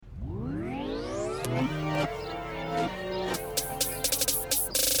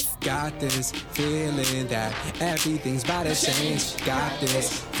Got this feeling that everything's about to change. Got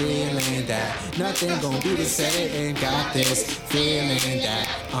this feeling that nothing gon' be the same. Got this feeling that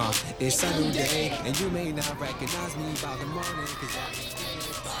it's a new day, and you may not recognize me by the morning.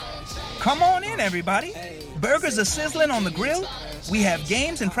 Come on in, everybody. Burgers are sizzling on the grill. We have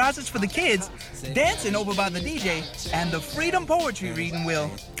games and prizes for the kids, dancing over by the DJ, and the Freedom Poetry reading will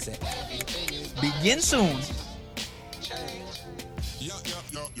begin soon.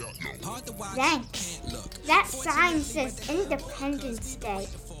 Thanks. That sign says Independence Day.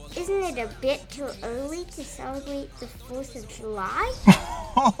 Isn't it a bit too early to celebrate the 4th of July?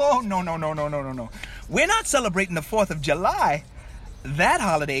 Oh, no. We're not celebrating the 4th of July. That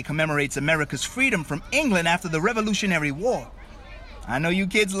holiday commemorates America's freedom from England after the Revolutionary War. I know you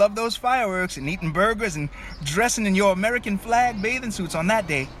kids love those fireworks and eating burgers and dressing in your American flag bathing suits on that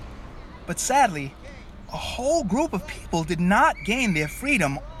day. But sadly, a whole group of people did not gain their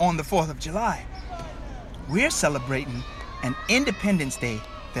freedom on the 4th of July. We're celebrating an Independence Day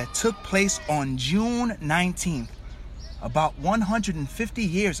that took place on June 19th, about 150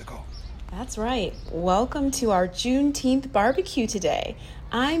 years ago. That's right. Welcome to our Juneteenth barbecue today.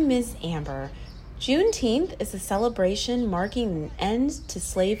 I'm Ms. Amber. Juneteenth is a celebration marking an end to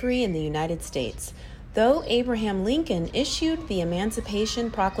slavery in the United States. Though Abraham Lincoln issued the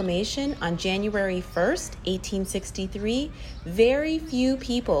Emancipation Proclamation on January 1st, 1863, very few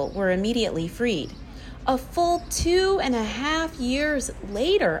people were immediately freed. A full 2.5 years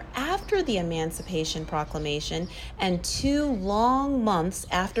later, after the Emancipation Proclamation and 2 long months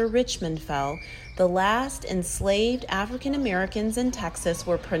after Richmond fell, the last enslaved African Americans in Texas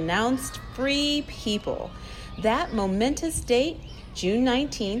were pronounced free people. That momentous date, June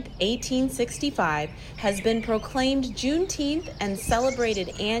 19th, 1865, has been proclaimed Juneteenth and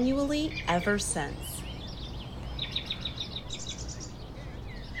celebrated annually ever since.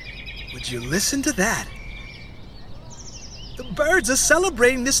 Would you listen to that? The birds are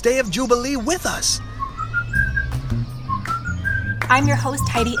celebrating this day of Jubilee with us. I'm your host,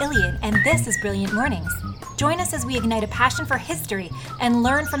 Heidi Iliad, and this is Brilliant Mornings. Join us as we ignite a passion for history and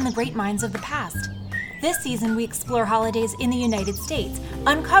learn from the great minds of the past. This season, we explore holidays in the United States,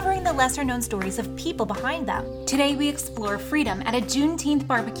 uncovering the lesser-known stories of people behind them. Today, we explore freedom at a Juneteenth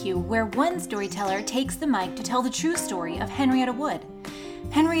barbecue, where one storyteller takes the mic to tell the true story of Henrietta Wood.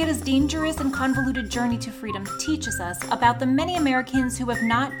 Henrietta's dangerous and convoluted journey to freedom teaches us about the many Americans who have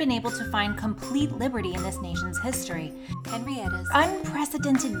not been able to find complete liberty in this nation's history. Henrietta's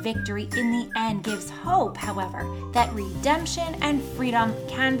unprecedented victory in the end gives hope, however, that redemption and freedom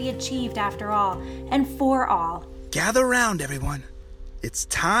can be achieved after all and for all. Gather round, everyone. It's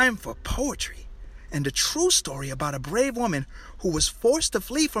time for poetry and a true story about a brave woman who was forced to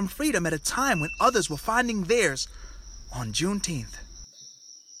flee from freedom at a time when others were finding theirs on Juneteenth.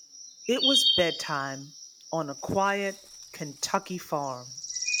 It was bedtime on a quiet Kentucky farm.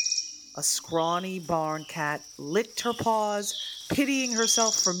 A scrawny barn cat licked her paws, pitying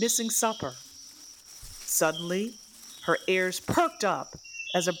herself for missing supper. Suddenly, her ears perked up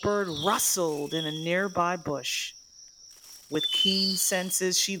as a bird rustled in a nearby bush. With keen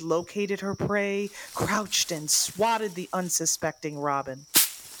senses, she located her prey, crouched and swatted the unsuspecting robin.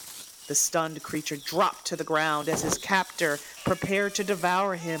 The stunned creature dropped to the ground as his captor prepared to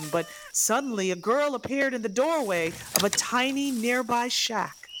devour him, but suddenly a girl appeared in the doorway of a tiny nearby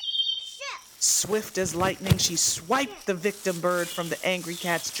shack. Swift as lightning, she swiped the victim bird from the angry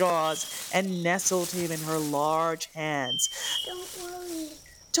cat's jaws and nestled him in her large hands.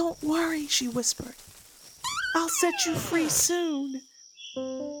 Don't worry, she whispered. I'll set you free soon.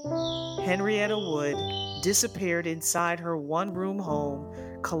 Henrietta Wood disappeared inside her one-room home,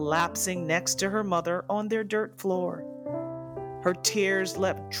 collapsing next to her mother on their dirt floor. Her tears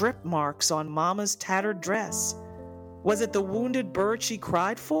left drip marks on Mama's tattered dress. Was it the wounded bird she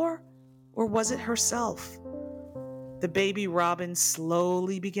cried for, or was it herself? The baby robin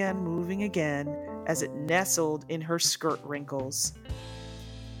slowly began moving again as it nestled in her skirt wrinkles.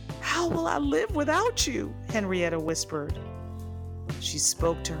 How will I live without you? Henrietta whispered. She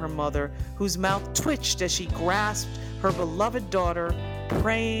spoke to her mother, whose mouth twitched as she grasped her beloved daughter,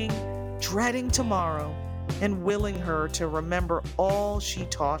 praying, dreading tomorrow, and willing her to remember all she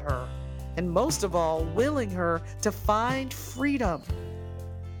taught her, and most of all, willing her to find freedom.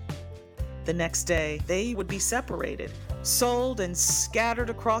 The next day, they would be separated, sold and scattered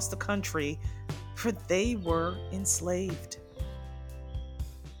across the country, for they were enslaved.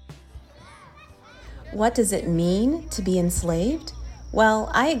 What does it mean to be enslaved?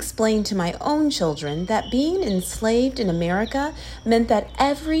 Well, I explained to my own children that being enslaved in America meant that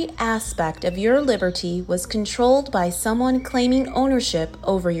every aspect of your liberty was controlled by someone claiming ownership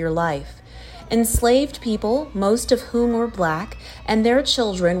over your life. Enslaved people, most of whom were black, and their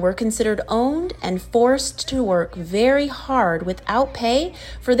children were considered owned and forced to work very hard without pay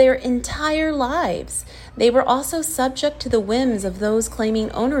for their entire lives. They were also subject to the whims of those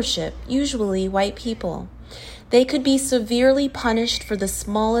claiming ownership, usually white people. They could be severely punished for the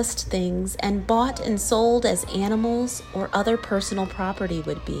smallest things and bought and sold as animals or other personal property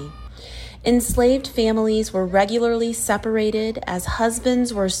would be. Enslaved families were regularly separated as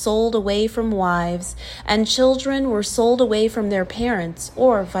husbands were sold away from wives and children were sold away from their parents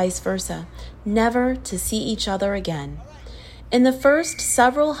or vice versa, never to see each other again. In the first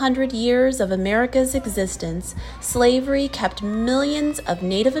several hundred years of America's existence, slavery kept millions of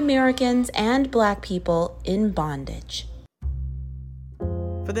Native Americans and black people in bondage.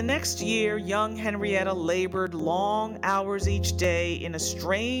 For the next year, young Henrietta labored long hours each day in a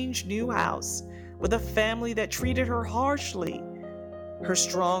strange new house with a family that treated her harshly. Her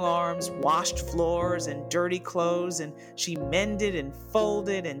strong arms washed floors and dirty clothes, and she mended and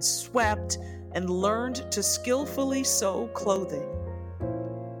folded and swept and learned to skillfully sew clothing.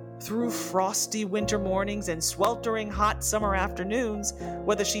 Through frosty winter mornings and sweltering hot summer afternoons,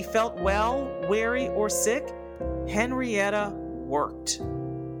 whether she felt well, weary, or sick, Henrietta worked.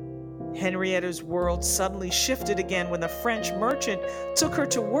 Henrietta's world suddenly shifted again when the French merchant took her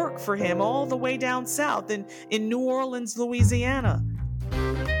to work for him all the way down south in New Orleans, Louisiana.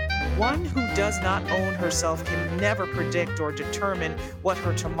 One who does not own herself can never predict or determine what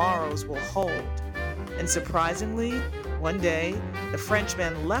her tomorrows will hold. And surprisingly, one day, the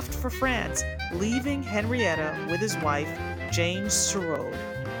Frenchman left for France, leaving Henrietta with his wife, James Surraud.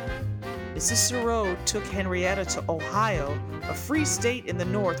 Mrs. Surraud took Henrietta to Ohio, a free state in the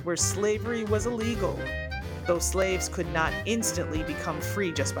North where slavery was illegal, though slaves could not instantly become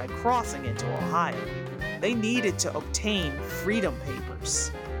free just by crossing into Ohio. They needed to obtain freedom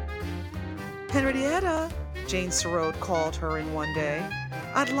papers. "Henrietta," Jane Surraud called her in one day,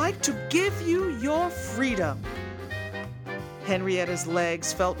 "I'd like to give you your freedom." Henrietta's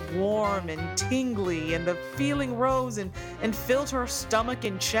legs felt warm and tingly, and the feeling rose and filled her stomach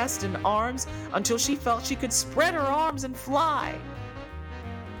and chest and arms until she felt she could spread her arms and fly.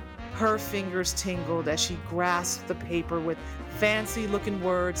 Her fingers tingled as she grasped the paper with fancy-looking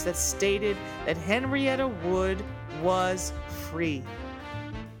words that stated that Henrietta Wood was free.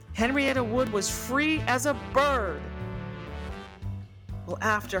 Henrietta Wood was free as a bird. Well,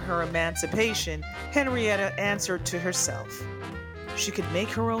 after her emancipation, Henrietta answered to herself. She could make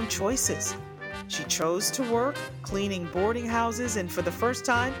her own choices. She chose to work, cleaning boarding houses, and for the first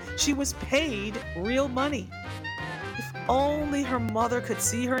time, she was paid real money. If only her mother could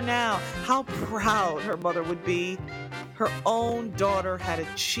see her now, how proud her mother would be. Her own daughter had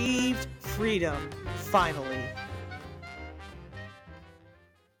achieved freedom, finally.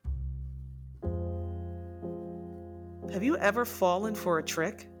 Have you ever fallen for a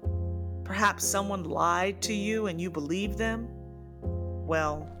trick? Perhaps someone lied to you and you believed them?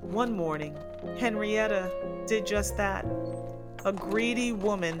 Well, one morning, Henrietta did just that. A greedy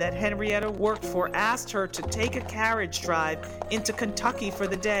woman that Henrietta worked for asked her to take a carriage drive into Kentucky for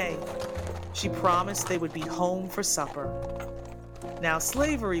the day. She promised they would be home for supper. Now,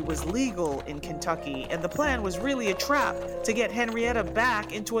 slavery was legal in Kentucky, and the plan was really a trap to get Henrietta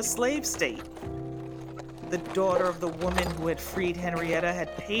back into a slave state. The daughter of the woman who had freed Henrietta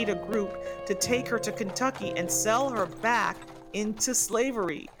had paid a group to take her to Kentucky and sell her back into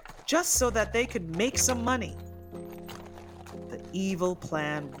slavery, just so that they could make some money. The evil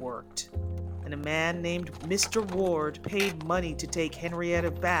plan worked, and a man named Mr. Ward paid money to take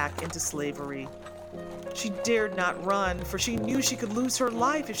Henrietta back into slavery. She dared not run, for she knew she could lose her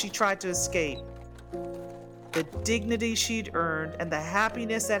life if she tried to escape. The dignity she'd earned and the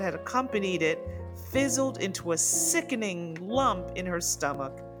happiness that had accompanied it fizzled into a sickening lump in her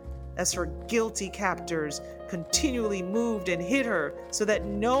stomach as her guilty captors continually moved and hit her so that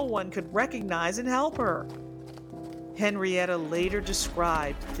no one could recognize and help her. Henrietta later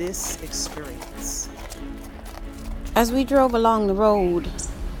described this experience. As we drove along the road,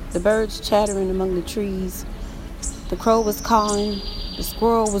 the birds chattering among the trees, the crow was cawing, the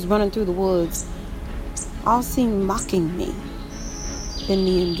squirrel was running through the woods, all seemed mocking me in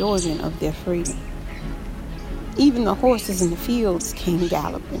the enjoyment of their freedom. Even the horses in the fields came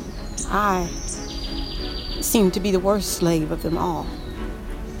galloping. I seemed to be the worst slave of them all.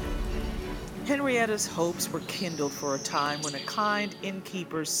 Henrietta's hopes were kindled for a time when a kind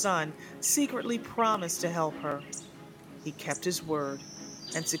innkeeper's son secretly promised to help her. He kept his word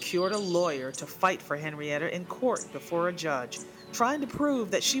and secured a lawyer to fight for Henrietta in court before a judge, trying to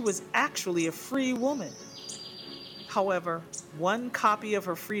prove that she was actually a free woman. However, one copy of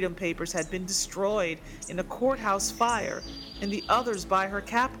her freedom papers had been destroyed in a courthouse fire and the others by her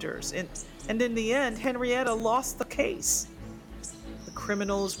captors, and in the end, Henrietta lost the case. The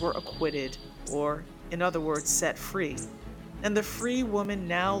criminals were acquitted, or in other words, set free, and the free woman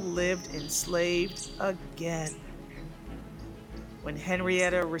now lived enslaved again. When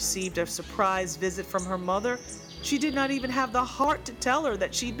Henrietta received a surprise visit from her mother, she did not even have the heart to tell her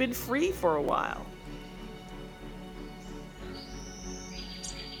that she'd been free for a while.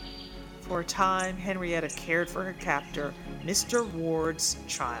 For a time, Henrietta cared for her captor, Mr. Ward's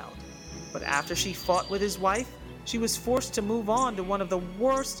child. But after she fought with his wife, she was forced to move on to one of the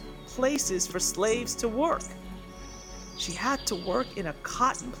worst places for slaves to work. She had to work in a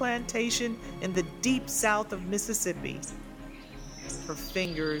cotton plantation in the deep south of Mississippi. Her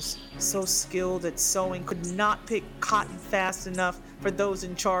fingers, so skilled at sewing, could not pick cotton fast enough for those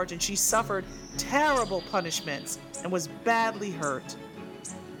in charge, and she suffered terrible punishments and was badly hurt.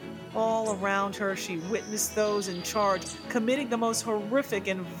 All around her, she witnessed those in charge committing the most horrific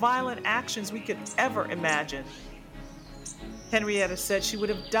and violent actions we could ever imagine. Henrietta said she would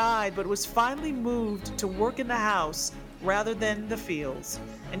have died, but was finally moved to work in the house rather than the fields,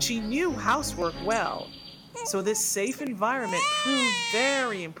 and she knew housework well. So this safe environment proved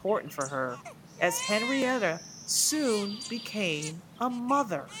very important for her, as Henrietta soon became a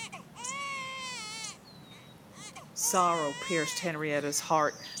mother. Sorrow pierced Henrietta's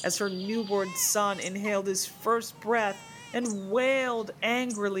heart as her newborn son inhaled his first breath and wailed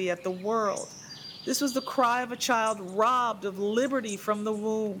angrily at the world. This was the cry of a child robbed of liberty from the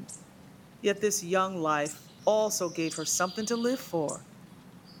womb. Yet this young life also gave her something to live for.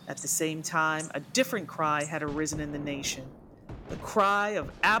 At the same time, a different cry had arisen in the nation, the cry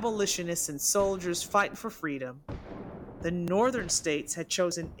of abolitionists and soldiers fighting for freedom. The northern states had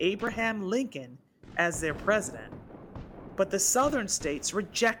chosen Abraham Lincoln as their president, but the southern states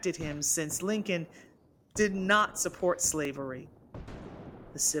rejected him since Lincoln did not support slavery.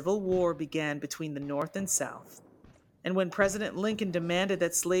 The Civil War began between the North and South, and when President Lincoln demanded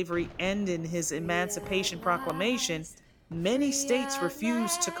that slavery end in his Emancipation Proclamation, many states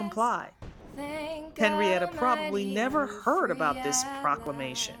refused to comply. Henrietta probably never heard about this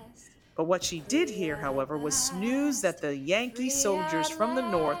proclamation, but what she did hear, however, was news that the Yankee soldiers from the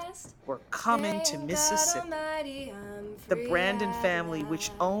North were coming to Mississippi. The Brandon family,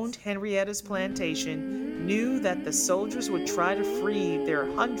 which owned Henrietta's plantation, knew that the soldiers would try to free their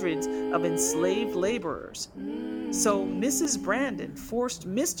hundreds of enslaved laborers. So Mrs. Brandon forced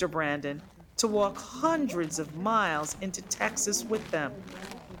Mr. Brandon to walk hundreds of miles into Texas with them.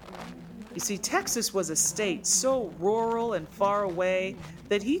 You see, Texas was a state so rural and far away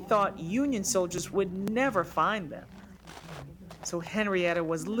that he thought Union soldiers would never find them. So Henrietta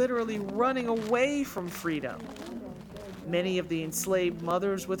was literally running away from freedom. Many of the enslaved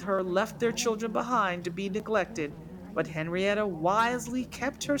mothers with her left their children behind to be neglected, but Henrietta wisely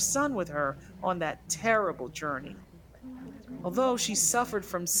kept her son with her on that terrible journey. Although she suffered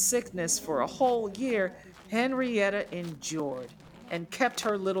from sickness for a whole year, Henrietta endured and kept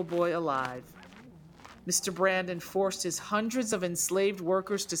her little boy alive. Mr. Brandon forced his hundreds of enslaved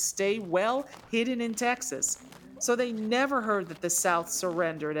workers to stay well hidden in Texas, so they never heard that the South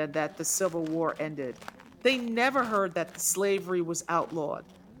surrendered and that the Civil War ended. They never heard that slavery was outlawed.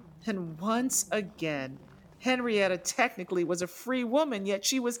 And once again, Henrietta technically was a free woman, yet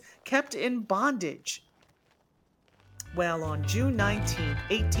she was kept in bondage. Well, on June 19,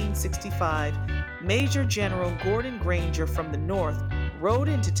 1865, Major General Gordon Granger from the North rode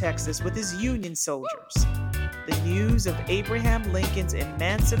into Texas with his Union soldiers. The news of Abraham Lincoln's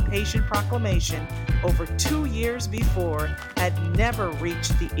Emancipation Proclamation over 2 years before had never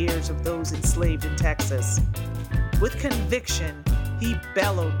reached the ears of those enslaved in Texas. With conviction, he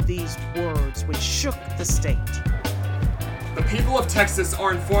bellowed these words which shook the state. The people of Texas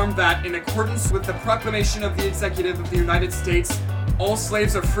are informed that, in accordance with the proclamation of the Executive of the United States, all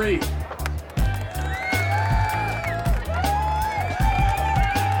slaves are free.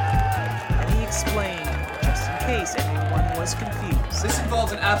 And he explained, just in case anyone was confused. This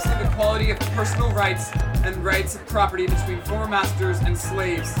involves an absolute equality of personal rights and rights of property between former masters and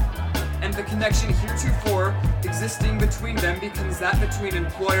slaves, and the connection heretofore existing between them becomes that between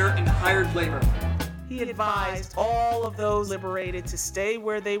employer and hired labor. He advised all of those liberated to stay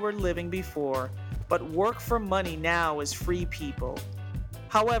where they were living before, but work for money now as free people.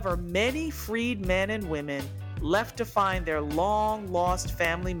 However, many freed men and women left to find their long-lost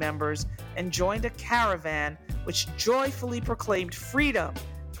family members and joined a caravan which joyfully proclaimed freedom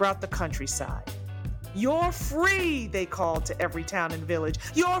throughout the countryside. "You're free," they called to every town and village.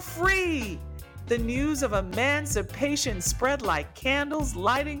 "You're free!" The news of emancipation spread like candles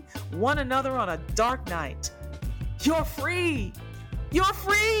lighting one another on a dark night. "You're free! You're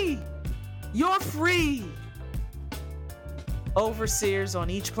free! You're free!" Overseers on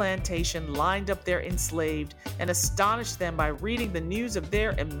each plantation lined up their enslaved and astonished them by reading the news of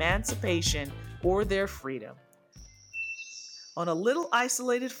their emancipation or their freedom. On a little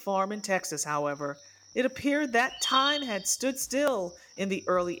isolated farm in Texas, however, it appeared that time had stood still in the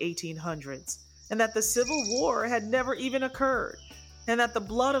early 1800s, and that the Civil War had never even occurred, and that the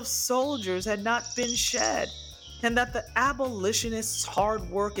blood of soldiers had not been shed, and that the abolitionists' hard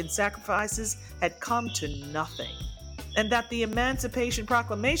work and sacrifices had come to nothing, and that the Emancipation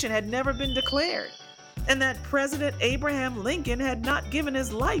Proclamation had never been declared, and that President Abraham Lincoln had not given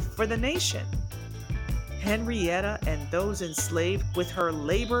his life for the nation. Henrietta and those enslaved with her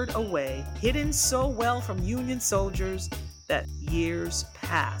labored away, hidden so well from Union soldiers that years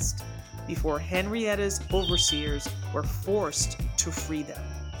passed before Henrietta's overseers were forced to free them.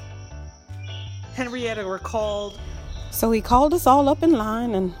 Henrietta recalled, "So he called us all up in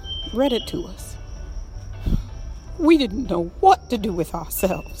line and read it to us. We didn't know what to do with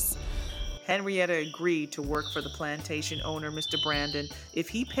ourselves." Henrietta agreed to work for the plantation owner, Mr. Brandon, if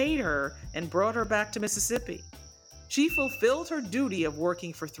he paid her and brought her back to Mississippi. She fulfilled her duty of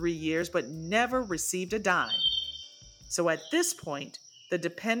working for 3 years, but never received a dime. So at this point, the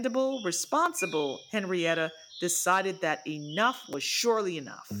dependable, responsible Henrietta decided that enough was surely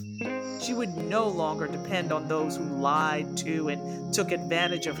enough. She would no longer depend on those who lied to and took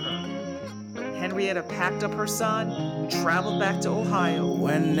advantage of her. Henrietta packed up her son and traveled back to Ohio.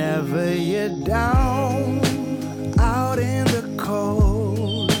 Whenever you're down, out in the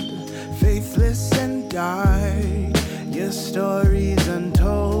cold, faithless and dark, your story's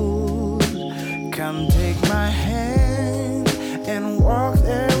untold. Come take my hand and walk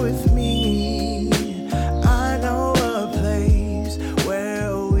there with me. I know a place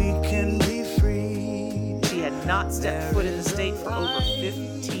where we can be free. She had not stepped foot in the state for over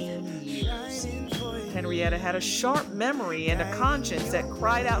 15 years. Henrietta had a sharp memory and a conscience that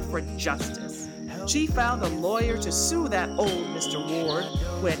cried out for justice. She found a lawyer to sue that old Mr. Ward,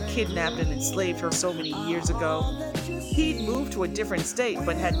 who had kidnapped and enslaved her so many years ago. He'd moved to a different state,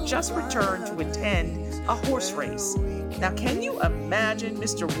 but had just returned to attend a horse race. Now, can you imagine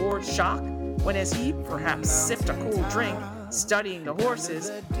Mr. Ward's shock when, as he perhaps sipped a cool drink, studying the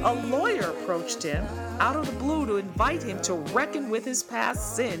horses, a lawyer approached him out of the blue to invite him to reckon with his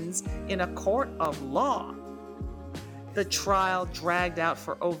past sins in a court of law. The trial dragged out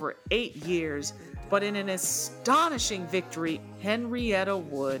for over 8 years, but in an astonishing victory, Henrietta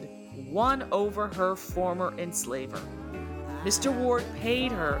Wood won over her former enslaver. Mr. Ward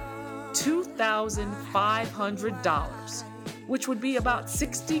paid her $2,500, which would be about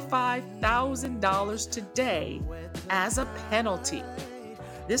 $65,000 today, as a penalty.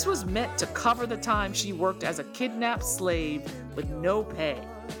 This was meant to cover the time she worked as a kidnapped slave with no pay.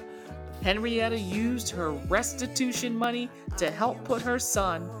 Henrietta used her restitution money to help put her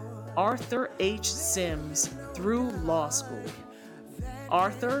son, Arthur H. Sims, through law school.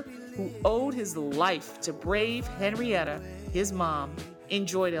 Arthur, who owed his life to brave Henrietta, his mom,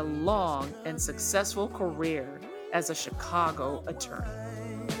 enjoyed a long and successful career as a Chicago attorney.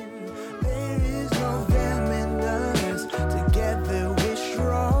 There is no them in us. Together we're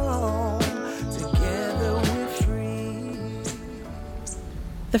strong. Together we're free.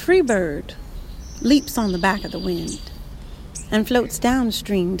 The free bird leaps on the back of the wind and floats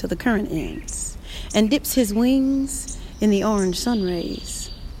downstream to the current ends and dips his wings in the orange sun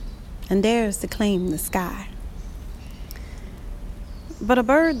rays and dares to claim the sky. But a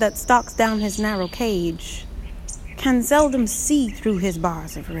bird that stalks down his narrow cage can seldom see through his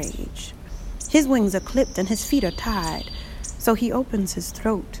bars of rage. His wings are clipped and his feet are tied, so he opens his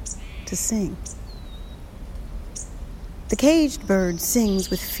throat to sing. The caged bird sings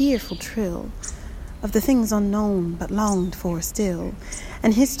with fearful trill of the things unknown but longed for still,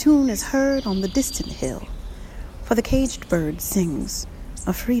 and his tune is heard on the distant hill, for the caged bird sings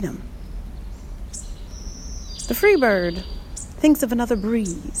of freedom. The free bird thinks of another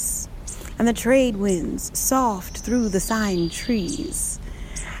breeze, and the trade winds soft through the sighing trees,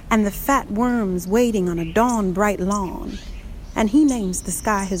 and the fat worms waiting on a dawn-bright lawn, and he names the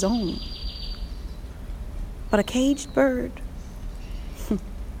sky his own. But a caged bird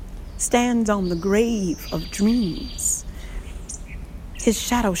stands on the grave of dreams His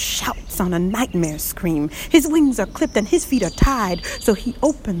shadow shouts on a nightmare scream. His wings are clipped and his feet are tied, so he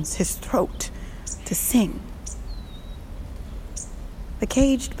opens his throat to sing. The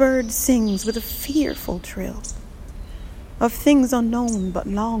caged bird sings with a fearful trill of things unknown but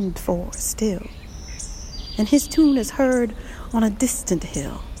longed for still, and his tune is heard on a distant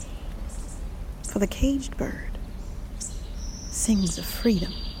hill, for the caged bird sings of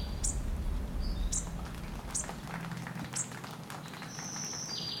freedom.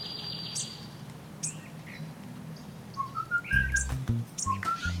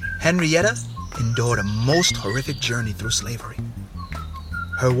 Henrietta endured a most horrific journey through slavery.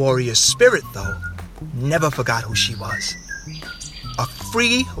 Her warrior spirit, though, never forgot who she was. A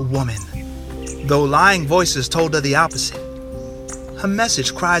free woman, though lying voices told her the opposite. Her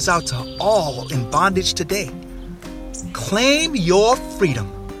message cries out to all in bondage today. Claim your freedom.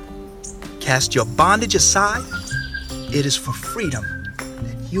 Cast your bondage aside. It is for freedom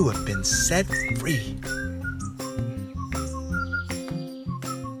that you have been set free.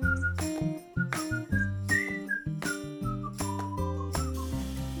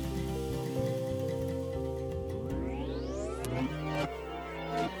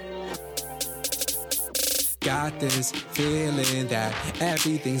 Got this feeling that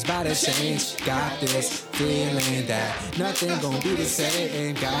everything's about to change. Got this feeling that nothing gonna be the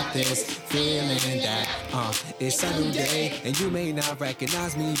same. Got this feeling that it's a new day, and you may not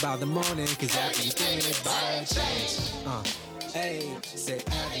recognize me by the morning, cause everything is about to change. Hey, say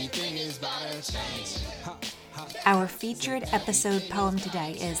everything is about to change. Our featured episode poem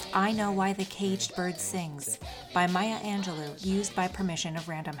today is I Know Why the Caged Bird Sings by Maya Angelou, used by permission of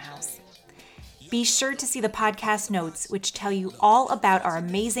Random House. Be sure to see the podcast notes, which tell you all about our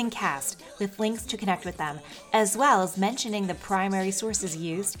amazing cast with links to connect with them, as well as mentioning the primary sources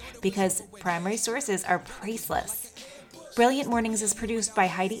used, because primary sources are priceless. Brilliant Mornings is produced by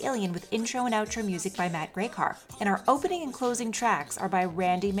Heidi Illian with intro and outro music by Matt Graycar, and our opening and closing tracks are by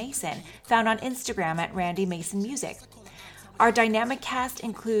Randy Mason, found on Instagram at Randy Mason Music. Our dynamic cast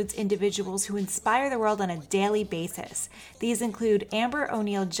includes individuals who inspire the world on a daily basis. These include Amber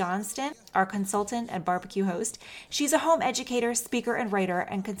O'Neill Johnston, our consultant and barbecue host. She's a home educator, speaker, and writer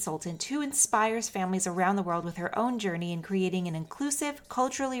and consultant who inspires families around the world with her own journey in creating an inclusive,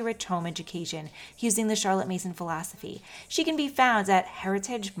 culturally rich home education using the Charlotte Mason philosophy. She can be found at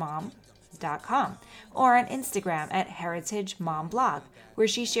heritagemom.com or on Instagram at heritagemomblog, where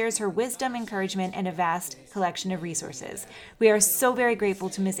she shares her wisdom, encouragement, and a vast collection of resources. We are so very grateful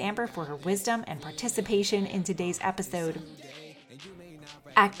to Ms. Amber for her wisdom and participation in today's episode.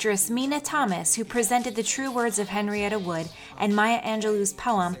 Actress Mina Thomas, who presented the true words of Henrietta Wood and Maya Angelou's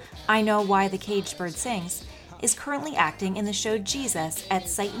poem, I Know Why the Caged Bird Sings, is currently acting in the show Jesus at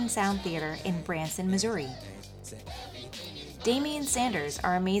Sight and Sound Theater in Branson, Missouri. Damian Sanders,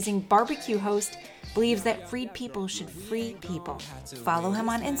 our amazing barbecue host, believes that freed people should free people. Follow him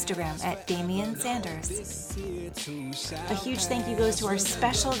on Instagram at Damian Sanders. A huge thank you goes to our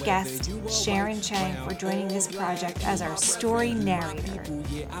special guest, Sharon Chang, for joining this project as our story narrator.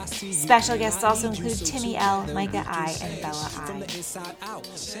 Special guests also include Timmy L, Micah I, and Bella I.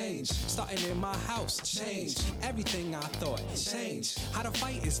 Starting in my house, change everything I thought, change how to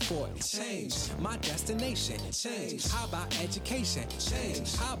fight is fought, change my destination, change how about education,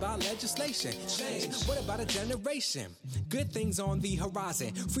 change how about legislation, change what about a generation? Good things on the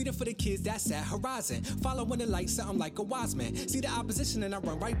horizon, freedom for the kids, that's at horizon. Following the light, something like a wise man. See the opposition and I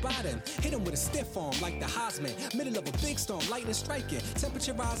run right by them. Hit them with a stiff arm like the Heisman. Middle of a big storm, lightning striking.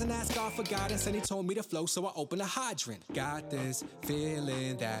 Temperature rising, ask God for guidance, and he told me to flow, so I opened a hydrant. Got this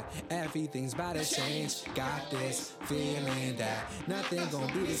feeling that everything's about to change. Got this feeling that nothing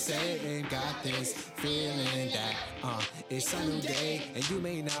gonna be the same. Got this feeling that it's a new day, and you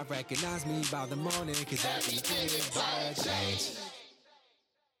may not recognize me by the morning, cause everything is about to change.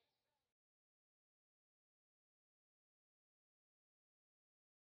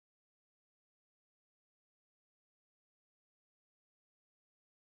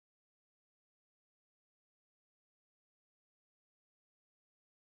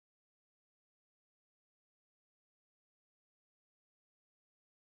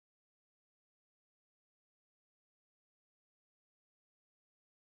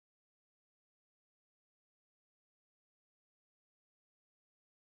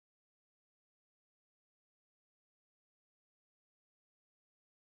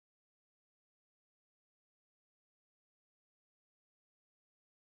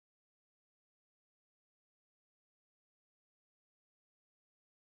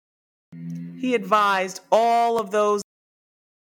 He advised all of those